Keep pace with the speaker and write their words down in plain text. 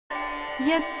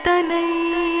எத்தனை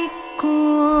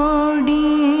கோடி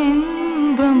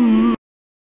இன்பம்.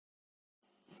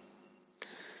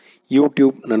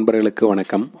 யூடியூப் நண்பர்களுக்கு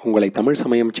வணக்கம். உங்களை தமிழ்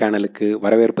சமயம் சேனலுக்கு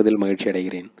வரவேற்பதில் மகிழ்ச்சி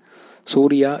அடைகிறேன்.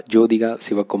 சூர்யா ஜோதிகா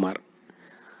சிவகுமார்,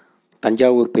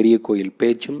 தஞ்சாவூர் பெரிய கோயில்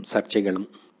பேச்சும் சர்ச்சைகளும்,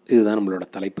 இதுதான் நம்மளோட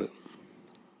தலைப்பு.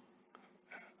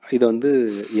 இதை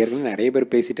ஏற்கனவே நிறைய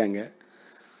பேர் பேசிட்டாங்க.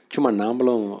 சும்மா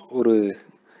நாமளும் ஒரு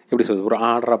எப்படி சொல்கிறது, ஒரு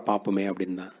ஆர்டராக பார்ப்போமே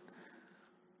அப்படின்னு தான்.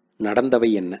 நடந்தவை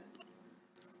என்ன,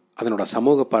 அதனோட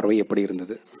சமூக பார்வை எப்படி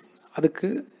இருந்தது, அதுக்கு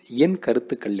என்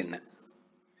கருத்துக்கள் என்ன,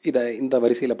 இதை இந்த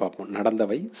வரிசையில் பார்ப்போம்.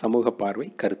 நடந்தவை, சமூக பார்வை,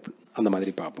 கருத்து, அந்த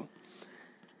மாதிரி பார்ப்போம்.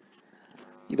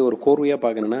 இது ஒரு கோர்வையாக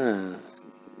பார்க்கணுன்னா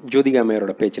ஜோதிகா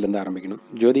அம்மையாரோட பேச்சிலேருந்து ஆரம்பிக்கணும்.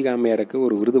 ஜோதிகா அம்மையாருக்கு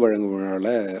ஒரு விருது வழங்கும்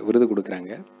விழாவில் விருது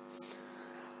கொடுக்குறாங்க.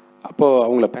 அப்போது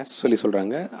அவங்கள பேச சொல்லி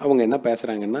சொல்கிறாங்க. அவங்க என்ன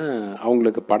பேசுகிறாங்கன்னா,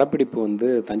 அவங்களுக்கு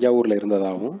படப்பிடிப்பு தஞ்சாவூரில்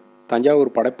இருந்ததாகவும், தஞ்சாவூர்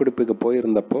படப்பிடிப்புக்கு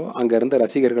போயிருந்தப்போ அங்கே இருந்த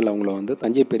ரசிகர்கள் அவங்கள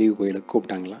தஞ்சை பெரிய கோயிலுக்கு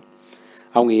கூப்பிட்டாங்களாம்.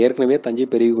 அவங்க ஏற்கனவே தஞ்சை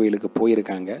பெரிய கோயிலுக்கு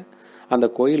போயிருக்காங்க. அந்த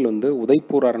கோயில்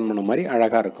உதய்பூர் அரண்மனை மாதிரி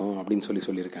அழகாக இருக்கும் அப்படின்னு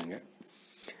சொல்லியிருக்காங்க.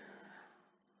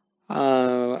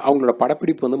 அவங்களோட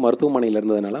படப்பிடிப்பு மருத்துவமனையில்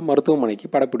இருந்ததுனால மருத்துவமனைக்கு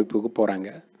படப்பிடிப்புக்கு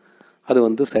போகிறாங்க.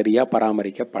 அது சரியாக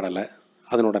பராமரிக்கப்படலை.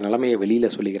 அதனோட நிலைமையை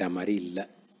வெளியில் சொல்லிக்கிற மாதிரி இல்லை.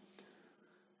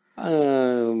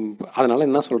 அதனால்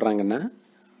என்ன சொல்கிறாங்கன்னா,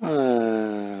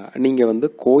 நீங்கள்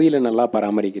கோயிலை நல்லா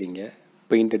பராமரிக்கிறீங்க,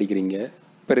 பெயிண்ட் அடிக்கிறீங்க,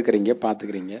 பெருக்கிறீங்க,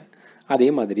 பார்த்துக்கிறீங்க, அதே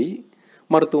மாதிரி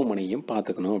மருத்துவமனையும்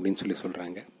பார்த்துக்கணும் அப்படின்னு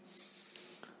சொல்கிறாங்க.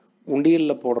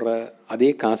 உண்டியலில் போடுற அதே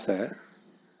காசை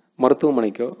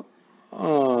மருத்துவமனைக்கோ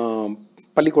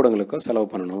பள்ளிக்கூடங்களுக்கோ செலவு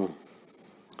பண்ணணும்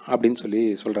அப்படின்னு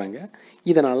சொல்கிறாங்க.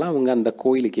 இதனால் அவங்க அந்த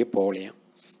கோயிலுக்கே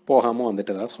போகாமல்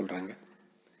வந்துட்டதாக சொல்கிறாங்க.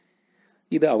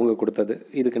 இது அவங்க கொடுத்தது.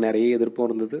 இதுக்கு நிறைய எதிர்ப்பும்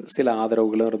இருந்தது, சில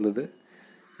ஆதரவுகளும் இருந்தது.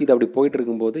 இது அப்படி போயிட்டு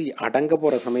இருக்கும்போது அடங்க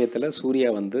போகிற சமயத்தில் சூர்யா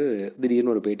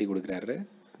திடீர்னு ஒரு பேட்டி கொடுக்குறாரு.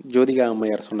 ஜோதிகா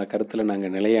அம்மையார் சொன்ன கருத்தில்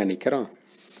நாங்கள் நிலையாக நிற்கிறோம்.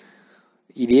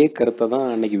 இதே கருத்தை தான்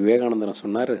அன்றைக்கி விவேகானந்தனை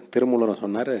சொன்னார், திருமூலரும்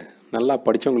சொன்னார். நல்லா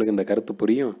படித்தவங்களுக்கு இந்த கருத்து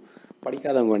புரியும்,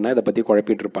 படிக்காதவங்க என்ன இதை பற்றி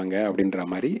குழப்பிட்டு இருப்பாங்க அப்படின்ற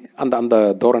மாதிரி அந்த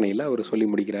தோரணையில் அவர் சொல்லி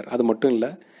முடிக்கிறார். அது மட்டும்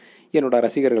இல்லை, என்னோட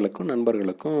ரசிகர்களுக்கும்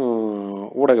நண்பர்களுக்கும்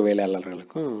ஊடக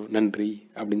வேலையாளர்களுக்கும் நன்றி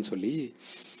அப்படின்னு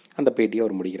அந்த பேட்டியை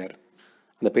அவர் முடிக்கிறார்.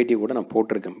 அந்த பேட்டியை கூட நான்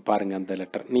போட்டிருக்கேன், பாருங்கள் அந்த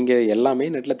லெட்டர். நீங்கள் எல்லாமே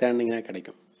நெட்டில் தேடினீங்கன்னா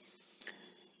கிடைக்கும்.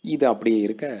 இது அப்படியே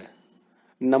இருக்க,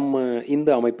 நம்ம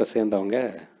இந்து அமைப்பை சேர்ந்தவங்க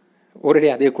ஒரே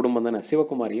அதே குடும்பம் தானே,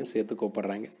 சிவகுமாரையும் சேர்த்து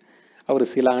கூப்பிட்றாங்க. அவர்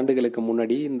சில ஆண்டுகளுக்கு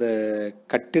முன்னாடி இந்த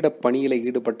கட்டிட பணியில்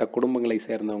ஈடுபட்ட குடும்பங்களை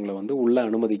சேர்ந்தவங்களை உள்ளே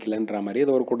அனுமதிக்கலைன்ற மாதிரி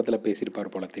ஏதோ ஒரு கூட்டத்தில்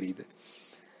பேசியிருப்பார் போல தெரியுது.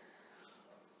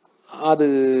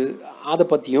 அதை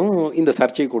பற்றியும் இந்த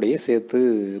சர்ச்சை கூடயே சேர்த்து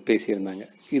பேசியிருந்தாங்க.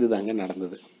 இதுதாங்க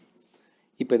நடந்தது.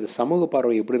 இப்போ இது சமூக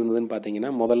பார்வை எப்படி இருந்ததுன்னு பார்த்தீங்கன்னா,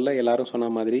 முதல்ல எல்லாரும் சொன்ன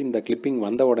மாதிரி இந்த கிளிப்பிங்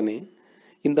வந்த உடனே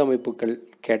இந்த அமைப்புகள்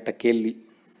கேட்ட கேள்வி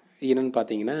என்னன்னு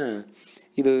பார்த்தீங்கன்னா,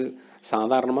 இது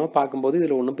சாதாரணமாக பார்க்கும்போது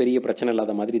இதில் ஒன்றும் பெரிய பிரச்சனை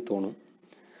இல்லாத மாதிரி தோணும்.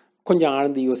 கொஞ்சம்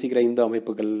ஆழ்ந்து யோசிக்கிற இந்து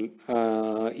அமைப்புகள்,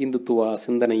 இந்துத்துவா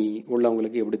சிந்தனை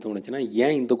உள்ளவங்களுக்கு எப்படி தோணுச்சுன்னா,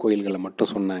 ஏன் இந்து கோயில்களை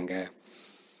மட்டும் சொன்னாங்க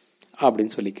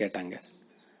அப்படின்னு கேட்டாங்க.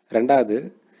 ரெண்டாவது,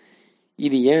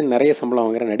 இது ஏன் நிறைய சம்பளம்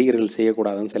வாங்குகிற நடிகர்கள்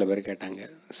செய்யக்கூடாதுன்னு சில பேர் கேட்டாங்க.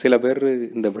 சில பேர்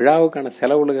இந்த விழாவுக்கான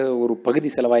செலவுல ஒரு பகுதி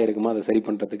செலவாக இருக்குமா அதை சரி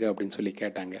பண்ணுறதுக்கு அப்படின்னு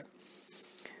கேட்டாங்க.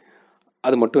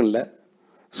 அது மட்டும் இல்லை,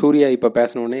 சூர்யா இப்போ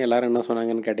பேசினோடனே எல்லோரும் என்ன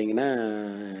சொன்னாங்கன்னு கேட்டிங்கன்னா,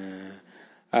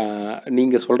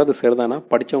 நீங்கள் சொல்கிறது சரிதானா,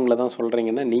 படித்தவங்கள தான்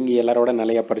சொல்கிறீங்கன்னா நீங்கள் எல்லாரோட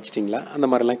நிலையாக பறிச்சிட்டிங்களா, அந்த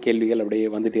மாதிரிலாம் கேள்விகள்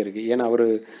அப்படியே வந்துகிட்டே இருக்குது. ஏன்னா அவர்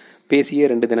பேசியே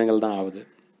 2 தினங்கள் தான் ஆகுது.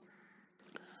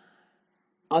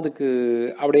 அதுக்கு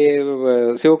அப்படியே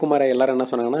சிவகுமாரை எல்லாரும் என்ன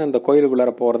சொன்னாங்கன்னா, இந்த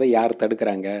கோயிலுக்குள்ளார போகிறத யார்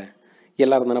தடுக்கிறாங்க,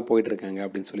 எல்லாரும் தானே போயிட்டுருக்காங்க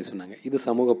அப்படின்னு சொன்னாங்க. இது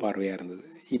சமூக பார்வையாக இருந்தது.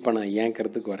 இப்போ நான் என்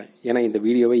கருத்துக்கு வரேன். ஏன்னா இந்த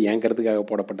வீடியோவை என் கருத்துக்காக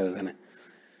போடப்பட்டது தானே.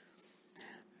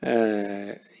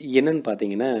 என்னன்னு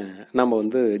பார்த்தீங்கன்னா, நம்ம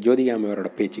ஜோதிகா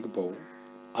அம்மையாரோட பேச்சுக்கு போவோம்.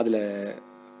 அதில்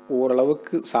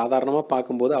ஓரளவுக்கு சாதாரணமாக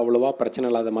பார்க்கும்போது அவ்வளோவா பிரச்சனை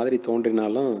இல்லாத மாதிரி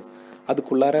தோன்றினாலும்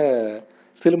அதுக்குள்ளார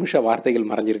சிலுமிஷ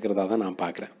வார்த்தைகள் மறைஞ்சிருக்கிறதா தான் நான்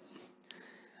பார்க்குறேன்.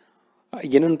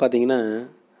 என்னென்னு பார்த்தீங்கன்னா,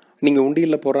 நீங்கள்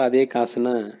உண்டியலில் போடுற அதே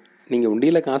காசுன்னா, நீங்கள்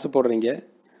உண்டியலில் காசு போடுறீங்க,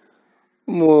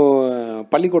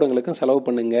 பள்ளிக்கூடங்களுக்கும் செலவு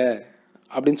பண்ணுங்க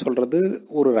அப்படின்னு சொல்கிறது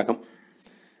ஒரு ரகம்.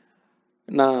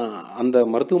 நான் அந்த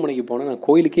மருத்துவமனைக்கு போனேன், நான்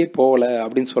கோயிலுக்கே போகலை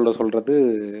அப்படின்னு சொல்கிறது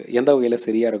எந்த வகையில்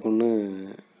சரியாக இருக்கும்னு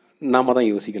நாம்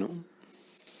தான் யோசிக்கணும்.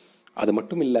 அது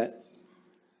மட்டும் இல்லை,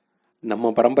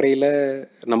 நம்ம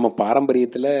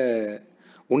பாரம்பரியத்தில்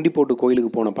உண்டி போட்டு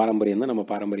கோயிலுக்கு போன பாரம்பரியம் தான் நம்ம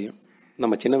பாரம்பரியம்.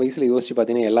 நம்ம சின்ன வயசில் யோசித்து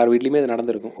பார்த்தீங்கன்னா எல்லார் வீட்லேயுமே அது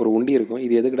நடந்திருக்கும். ஒரு உண்டி இருக்கும்.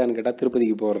 இது எதுக்குடான்னு கேட்டால்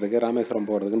திருப்பதிக்கு போகிறதுக்கு, ராமேஸ்வரம்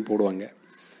போகிறதுக்குன்னு போடுவாங்க.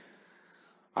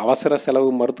 அவசர செலவு,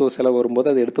 மருத்துவ செலவு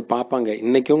வரும்போது அதை எடுத்து பார்ப்பாங்க.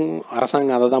 இன்றைக்கும்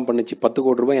அரசாங்கம் அதை தான் பண்ணுச்சு. 10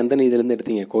 கோடி ரூபாய் எந்த நிதியிலேருந்து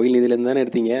எடுத்தீங்க? கோயில் நிதியிலேருந்து தானே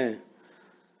எடுத்தீங்க.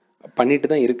 பண்ணிட்டு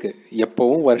தான் இருக்குது.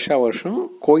 எப்போவும் வருஷா வருஷம்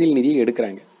கோயில் நிதியை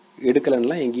எடுக்கிறாங்க.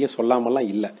 எடுக்கலைன்னா எங்கேயும் சொல்லாமலாம்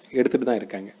இல்லை, எடுத்துகிட்டு தான்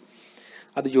இருக்காங்க.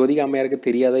 அது ஜோதிகா அம்மையாருக்கு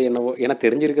தெரியாத என்னவோ, ஏன்னா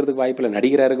தெரிஞ்சிருக்கிறதுக்கு வாய்ப்பு இல்லை.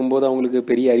 நடிகராக இருக்கும்போது அவங்களுக்கு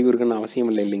பெரிய அறிவு இருக்குன்னு அவசியம்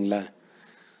இல்லை இல்லைங்களா.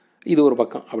 இது ஒரு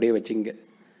பக்கம் அப்படியே வச்சுங்க.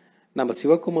 நம்ம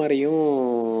சிவகுமாரையும்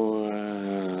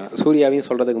சூர்யாவையும்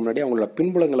சொல்கிறதுக்கு முன்னாடி அவங்களோட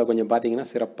பின்புலங்களை கொஞ்சம் பார்த்தீங்கன்னா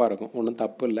சிறப்பாக இருக்கும். ஒன்றும்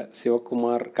தப்பு இல்லை.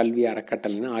 சிவகுமார் கல்வி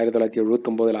அறக்கட்டளைன்னு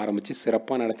 1979 ஆரம்பித்து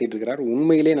சிறப்பாக நடத்திட்டு இருக்கிறார்.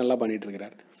 உண்மையிலே நல்லா பண்ணிகிட்டு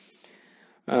இருக்கிறார்.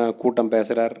 கூட்டம்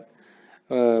பேசுகிறார்,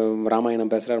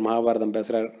 ராமாயணம் பேசுகிறார், மகாபாரதம்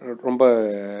பேசுகிறார். ரொம்ப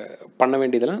பண்ண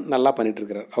வேண்டியதெல்லாம் நல்லா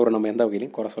பண்ணிகிட்ருக்கிறார். அவரை நம்ம எந்த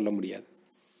வகையிலையும் குறை சொல்ல முடியாது.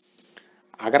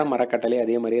 அகரம் அறக்கட்டளை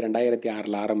அதே மாதிரி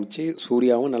 2006 ஆரம்பித்து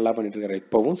சூர்யாவும் நல்லா பண்ணிகிட்ருக்காரு.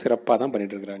 இப்போவும் சிறப்பாக தான்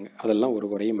பண்ணிகிட்ருக்குறாங்க. அதெல்லாம் ஒரு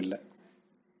குறையும் இல்லை.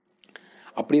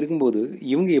 அப்படி இருக்கும்போது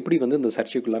இவங்க எப்படி இந்த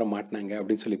சர்ச்சைக்குள்ளார மாட்டினாங்க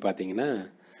அப்படின்னு சொல்லி பார்த்தீங்கன்னா,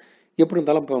 எப்படி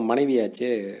இருந்தாலும் இப்போ மனைவியாச்சு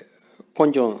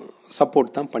கொஞ்சம்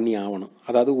சப்போர்ட் தான் பண்ணி ஆகணும்.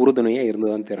 அதாவது உறுதுணையாக இருந்து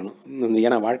தான் தரணும்.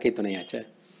 ஏன்னா வாழ்க்கை துணையாச்சே.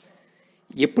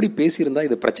 எப்படி பேசியிருந்தால்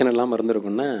இது பிரச்சனை இல்லாமல்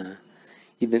இருந்திருக்குன்னா,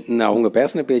 இது அவங்க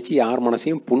பேசின பேச்சு யார்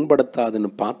மனசையும்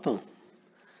புண்படுத்தாதுன்னு பார்த்தோம்.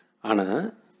 ஆனால்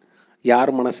யார்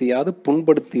மனசையாவது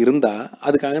புண்படுத்தி இருந்தால்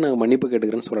அதுக்காக நாங்கள் மன்னிப்பு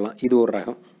கேட்டுக்கிறேன்னு சொல்லலாம். இது ஒரு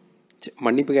ரகம்.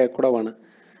 மன்னிப்பு கேட்க கூட வேணாம்.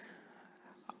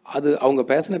 அது அவங்க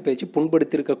பேசின பேச்சு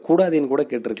புண்படுத்தியிருக்க கூடாதுன்னு கூட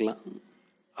கேட்டிருக்கலாம்.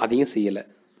 அதையும் செய்யலை.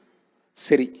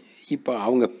 சரி, இப்போ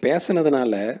அவங்க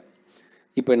பேசினதுனால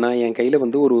இப்போ நான் என் கையில்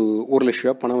ஒரு 1,00,000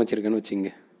 ரூபா பணம் வச்சுருக்கேன்னு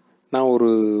வச்சுங்க. நான் ஒரு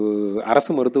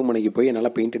அரசு மருத்துவமனைக்கு போய்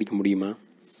என்னால் பெயிண்ட் அடிக்க முடியுமா?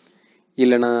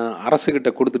 இல்லை நான்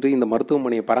அரசுக்கிட்ட கொடுத்துட்டு இந்த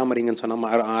மருத்துவமனையை பராமரிங்கன்னு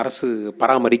சொன்னால் அரசு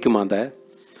பராமரிக்குமா?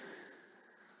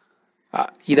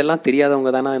 இதெல்லாம்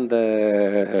தெரியாதவங்க தானே இந்த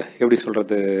எப்படி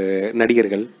சொல்கிறது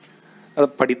நடிகர்கள்,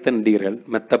 படித்த நடிகர்கள்,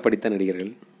 மெத்த படித்த நடிகர்கள்.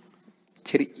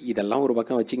 சரி, இதெல்லாம் ஒரு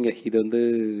பக்கம் வச்சுங்க. இது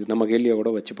நம்ம கேள்வியை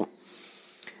கூட வச்சுப்போம்.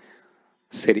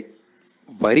 சரி,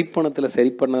 வரிப்பணத்தில்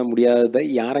சரி பண்ண முடியாததை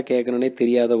யாரை கேட்கணுன்னே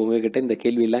தெரியாதவங்கக்கிட்ட இந்த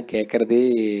கேள்வியெல்லாம் கேட்குறதே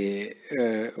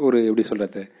ஒரு எப்படி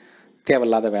சொல்கிறது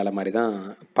தேவையில்லாத வேலை மாதிரி தான்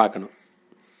பார்க்கணும்.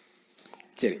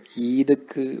 சரி,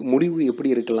 இதுக்கு முடிவு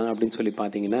எப்படி இருக்கலாம் அப்படின்னு சொல்லி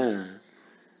பார்த்தீங்கன்னா,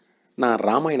 நான்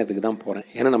ராமாயணத்துக்கு தான் போகிறேன்.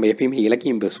 ஏன்னா நம்ம எப்பயுமே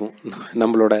இலக்கியம் பேசுவோம்.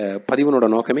 நம்மளோட பதிவனோட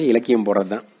நோக்கமே இலக்கியம்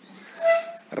போகிறது தான்.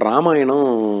 ராமாயணம்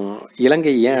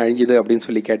இலங்கை ஏன் அழிஞ்சுது அப்படின்னு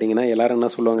சொல்லி கேட்டிங்கன்னா, எல்லோரும் என்ன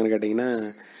சொல்லுவாங்கன்னு கேட்டிங்கன்னா,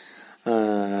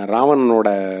 ராவணனோட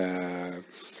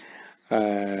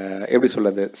எப்படி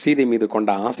சொல்கிறது சீதை மீது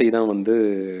கொண்ட ஆசை தான்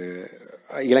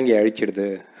இலங்கையை அழிச்சிடுது,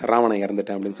 ராவணன்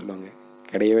இறந்துட்டேன் அப்படின்னு சொல்லுவாங்க.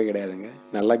 கிடையவே கிடையாதுங்க.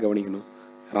 நல்லா கவனிக்கணும்.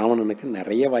 ராவணனுக்கு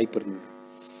நிறைய வாய்ப்பு இருந்தது.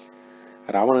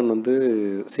 ராவணன்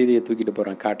சீதையை தூக்கிட்டு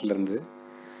போகிறான் காட்டிலேருந்து.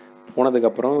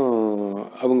 போனதுக்கப்புறம்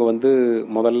அவங்க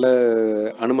முதல்ல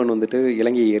அனுமன்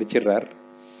இலங்கையை எரிச்சிடுறார்.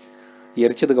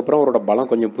 எரிச்சதுக்கப்புறம் அவரோட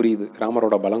பலம் கொஞ்சம் புரியுது,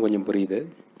 ராமரோட பலம் கொஞ்சம் புரியுது.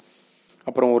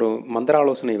 அப்புறம் ஒரு மந்திர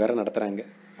ஆலோசனை வேறு நடத்துகிறாங்க.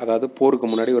 அதாவது போருக்கு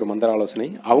முன்னாடி ஒரு மந்திர ஆலோசனை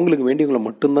அவங்களுக்கு வேண்டியவங்களை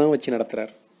மட்டும்தான் வச்சு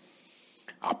நடத்துகிறார்.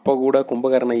 அப்போ கூட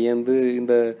கும்பகர்ணை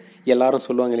இந்த எல்லாரும்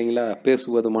சொல்லுவாங்க இல்லைங்களா,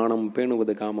 பேசுவது மானம்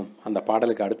பேணுவது காமம். அந்த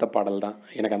பாடலுக்கு அடுத்த பாடல் தான்.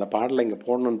 எனக்கு அந்த பாடலை இங்கே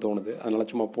போடணும்னு தோணுது, அதனால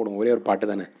சும்மா போடும். ஒரே ஒரு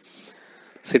பாட்டு தானே.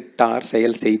 சிட்டார்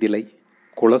செயல் செய்திலை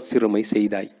குலச்சிறுமை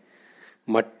செய்தாய்,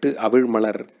 மட்டு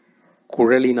அவிழ்மலர்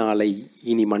குழலினாலை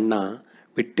இனி மன்னா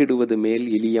விட்டிடுவது மேல்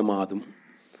இளியமாதும்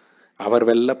அவர்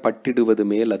வெல்ல பட்டிடுவது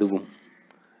மேல் அதுவும்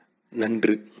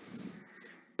நன்று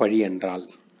பழி என்றால்.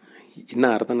 என்ன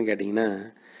அர்த்தம்னு கேட்டிங்கன்னா,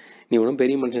 நீ ஒன்றும்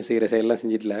பெரிய மனுஷன் செய்கிற செயலெல்லாம்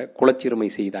செஞ்சிட்டல, குலச்சிறுமை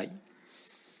செய்தாய்.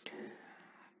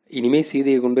 இனிமேல்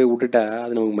சீதையை கொண்டு போய் விட்டுட்டா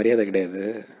அது நமக்கு மரியாதை கிடையாது.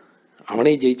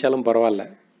 அவனே ஜெயித்தாலும் பரவாயில்ல,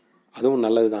 அதுவும்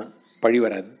நல்லது தான், பழி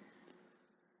வராது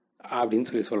அப்படின்னு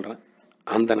சொல்லி சொல்கிறேன்.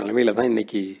 அந்த நிலைமையில தான்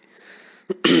இன்றைக்கி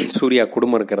சூர்யா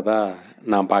குடும்பம் இருக்கிறதா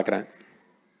நான் பார்க்குறேன்.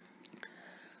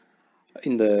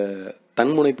 இந்த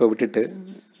தன்முனைப்பை விட்டுட்டு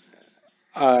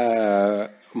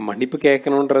மன்னிப்பு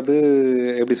கேட்கணுன்றது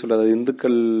எப்படி சொல்கிறது,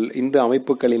 இந்து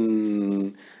அமைப்புகளின்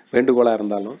வேண்டுகோளாக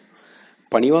இருந்தாலும்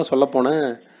பணிவாக சொல்லப்போனால்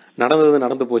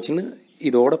நடந்து போச்சுன்னு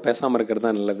இதோட பேசாமல் இருக்கிறது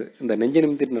தான் நல்லது. இந்த நெஞ்சு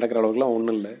நிமித்திட்டு நடக்கிற அளவுக்குலாம்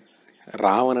ஒன்றும் இல்லை.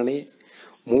 ராவணனே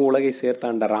உலகை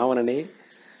சேர்த்தாண்ட ராவணனே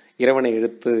இறைவனை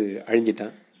எடுத்து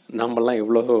அழிஞ்சிட்டான். நாமெல்லாம்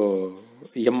எவ்வளோ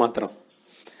ஏமாத்திரம்.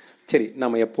 சரி,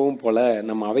 நம்ம எப்பவும் போல்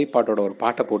நம்ம அவைப்பாட்டோட ஒரு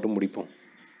பாட்டை போட்டு முடிப்போம்.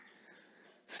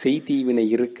 செய்தீவினை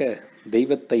இருக்க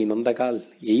தெய்வத்தை நொந்தகால்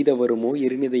எய்த வருமோ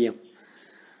இருநிதயம்,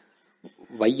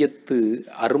 வையத்து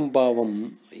அரும்பாவம்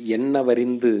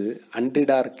எண்ணவறிந்து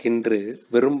அன்றிடார்க்கென்று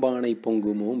வெறும்பானை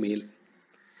பொங்குமோ மேல்.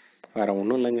 வேற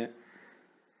ஒன்றும் இல்லைங்க.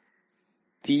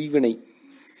 தீவினை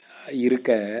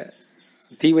இருக்க,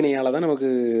 தீவினையால் தான்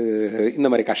நமக்கு இந்த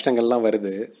மாதிரி கஷ்டங்கள்லாம்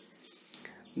வருது.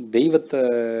 தெய்வத்தை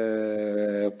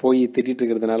போய் திட்டிகிட்டு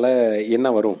இருக்கிறதுனால என்ன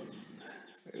வரும்?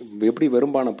 எப்படி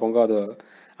வெறும்பானை பொங்காதோ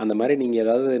அந்த மாதிரி நீங்கள்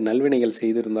ஏதாவது நல்வினைகள்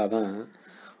செய்திருந்தால் தான்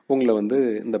உங்களை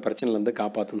இந்த பிரச்சனையிலேருந்து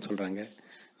காப்பாற்றுன்னு சொல்கிறாங்க.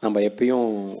 நம்ம எப்பயும்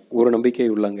ஒரு நம்பிக்கை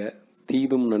உள்ளங்க,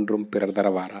 தீதும் நன்றும் பிறர்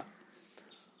தரவாரா.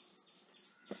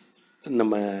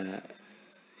 நம்ம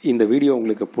இந்த வீடியோ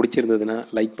உங்களுக்கு பிடிச்சிருந்ததுன்னா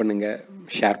லைக் பண்ணுங்கள்,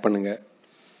 ஷேர் பண்ணுங்கள்.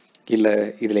 இல்லை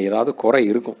இதில் ஏதாவது குறை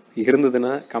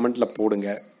இருந்ததுன்னா கமெண்ட்டில் போடுங்க.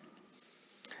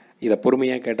 இதை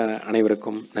பொறுமையாக கேட்ட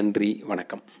அனைவருக்கும் நன்றி,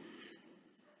 வணக்கம்.